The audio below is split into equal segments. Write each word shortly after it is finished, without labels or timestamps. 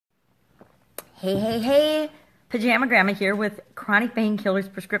Hey, hey, hey, Pajama Gramma here with chronic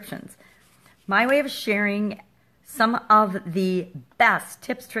painkillers prescriptions. My way of sharing some of the best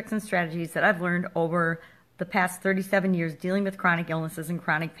tips, tricks, and strategies that I've learned over the past 37 years dealing with chronic illnesses and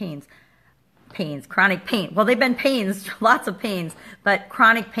chronic pains. Chronic pain. Well, they've been pains, lots of pains, but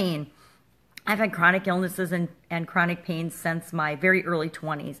chronic pain. I've had chronic illnesses and chronic pains since my very early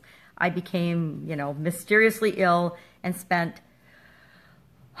 20s. I became, mysteriously ill and spent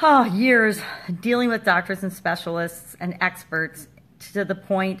years dealing with doctors and specialists and experts to the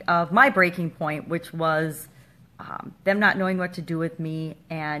point of my breaking point, which was them not knowing what to do with me,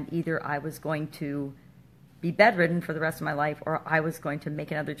 and either I was going to be bedridden for the rest of my life or I was going to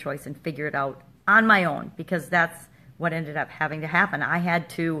make another choice and figure it out on my own, because that's what ended up having to happen. I had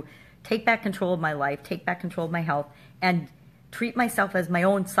to take back control of my life, take back control of my health, and treat myself as my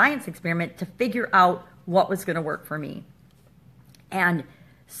own science experiment to figure out what was going to work for me. And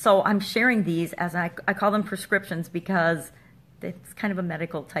so I'm sharing these as I call them prescriptions, because it's kind of a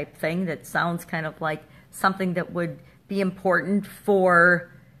medical type thing that sounds kind of like something that would be important for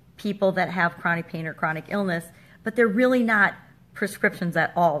people that have chronic pain or chronic illness, but they're really not prescriptions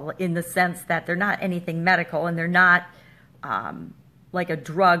at all, in the sense that they're not anything medical, and they're not like a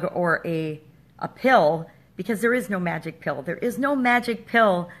drug or a pill, because there is no magic pill. There is no magic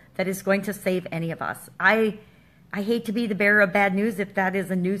pill that is going to save any of us. I hate to be the bearer of bad news if that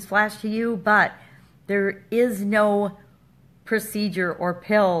is a news flash to you, but there is no procedure or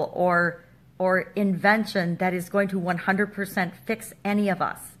pill or invention that is going to 100% fix any of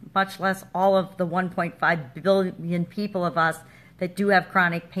us, much less all of the 1.5 billion people of us that do have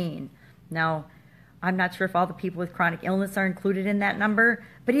chronic pain. Now, I'm not sure if all the people with chronic illness are included in that number,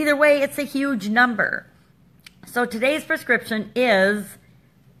 but either way, it's a huge number. So today's prescription is,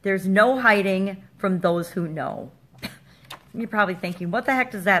 there's no hiding from those who know. You're probably thinking, what the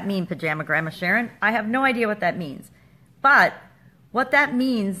heck does that mean, Pajama Gramma Sharon? I have no idea what that means. But what that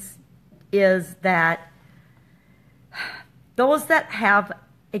means is that those that have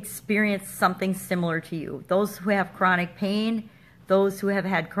experienced something similar to you, those who have chronic pain, those who have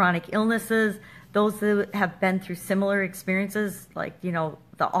had chronic illnesses, those who have been through similar experiences, like,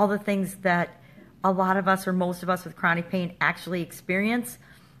 all the things that a lot of us or most of us with chronic pain actually experience,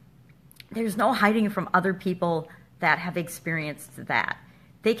 there's no hiding from other people that have experienced that.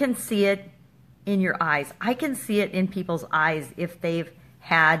 They can see it in your eyes. I can see it in people's eyes if they've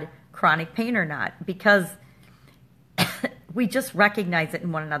had chronic pain or not, because we just recognize it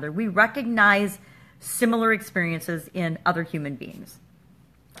in one another. We recognize similar experiences in other human beings.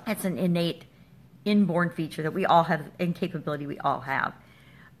 It's an innate, inborn feature that we all have, and capability we all have.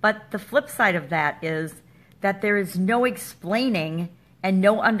 But the flip side of that is that there is no explaining and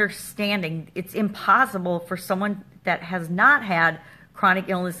no understanding. It's impossible for someone that has not had chronic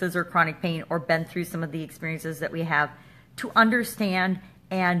illnesses or chronic pain or been through some of the experiences that we have to understand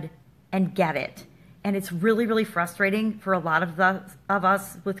and get it. And it's really, really frustrating for a lot of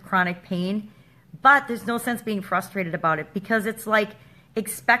us with chronic pain, but there's no sense being frustrated about it, because it's like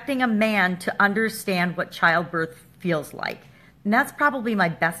expecting a man to understand what childbirth feels like. And that's probably my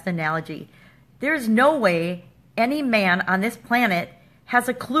best analogy. There's no way any man on this planet has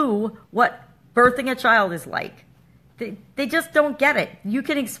a clue what birthing a child is like. They just don't get it. You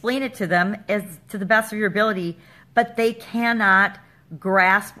can explain it to them as to the best of your ability, but they cannot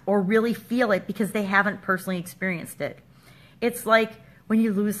grasp or really feel it because they haven't personally experienced it. It's like when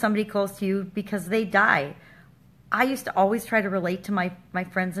you lose somebody close to you because they die. I used to always try to relate to my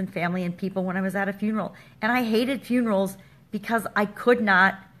friends and family and people when I was at a funeral, and I hated funerals because I could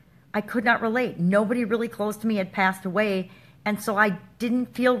not relate. Nobody really close to me had passed away, and so I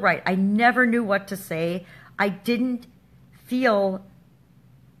didn't feel right. I never knew what to say. I didn't feel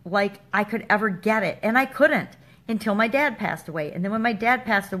like I could ever get it, and I couldn't until my dad passed away. And then when my dad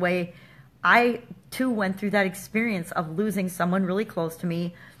passed away, I too went through that experience of losing someone really close to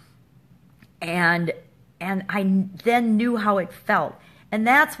me, and I then knew how it felt. And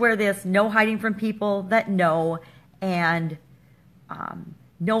that's where this no hiding from people that know, and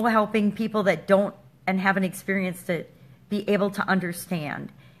no helping people that don't and haven't experienced it be able to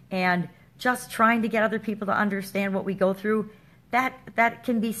understand, and just trying to get other people to understand what we go through, that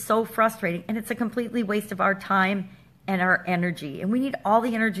can be so frustrating, and it's a completely waste of our time and our energy. And we need all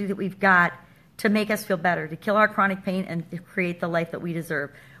the energy that we've got to make us feel better, to kill our chronic pain and to create the life that we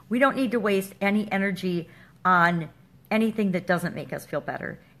deserve. We don't need to waste any energy on anything that doesn't make us feel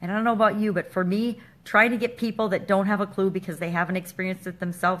better. And I don't know about you, but for me, trying to get people that don't have a clue because they haven't experienced it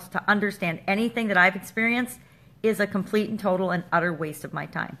themselves to understand anything that I've experienced is a complete and total and utter waste of my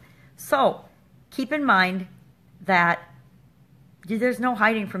time. So keep in mind that There's no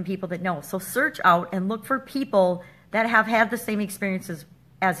hiding from people that know. So search out and look for people that have had the same experiences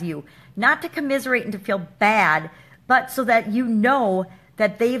as you. Not to commiserate and to feel bad, but so that you know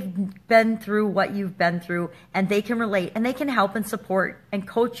that they've been through what you've been through and they can relate and they can help and support and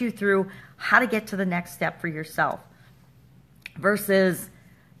coach you through how to get to the next step for yourself. Versus,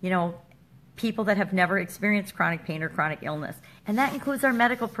 people that have never experienced chronic pain or chronic illness. And that includes our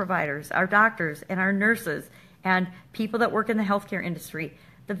medical providers, our doctors, and our nurses, and people that work in the healthcare industry.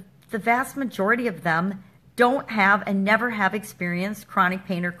 The vast majority of them don't have and never have experienced chronic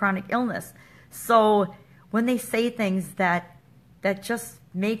pain or chronic illness. So when they say things that just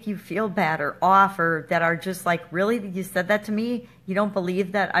make you feel bad or off, or that are just like, really, you said that to me? You don't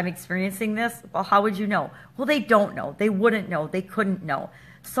believe that I'm experiencing this? Well, how would you know? Well, they don't know. They wouldn't know. They couldn't know.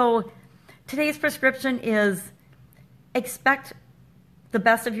 So today's prescription is expect the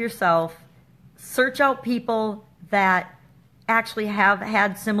best of yourself. Search out people that actually have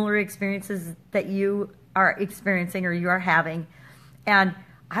had similar experiences that you are experiencing or you are having. And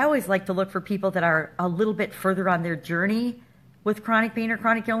I always like to look for people that are a little bit further on their journey with chronic pain or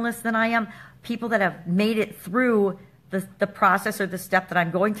chronic illness than I am. People that have made it through the process or the step that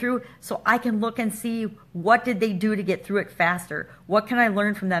I'm going through, so I can look and see what did they do to get through it faster. What can I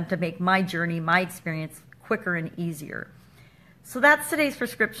learn from them to make my journey, my experience quicker and easier? So that's today's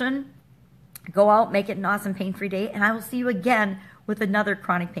prescription. Go out, make it an awesome pain-free day, and I will see you again with another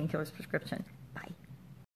Chronic Painkillers prescription.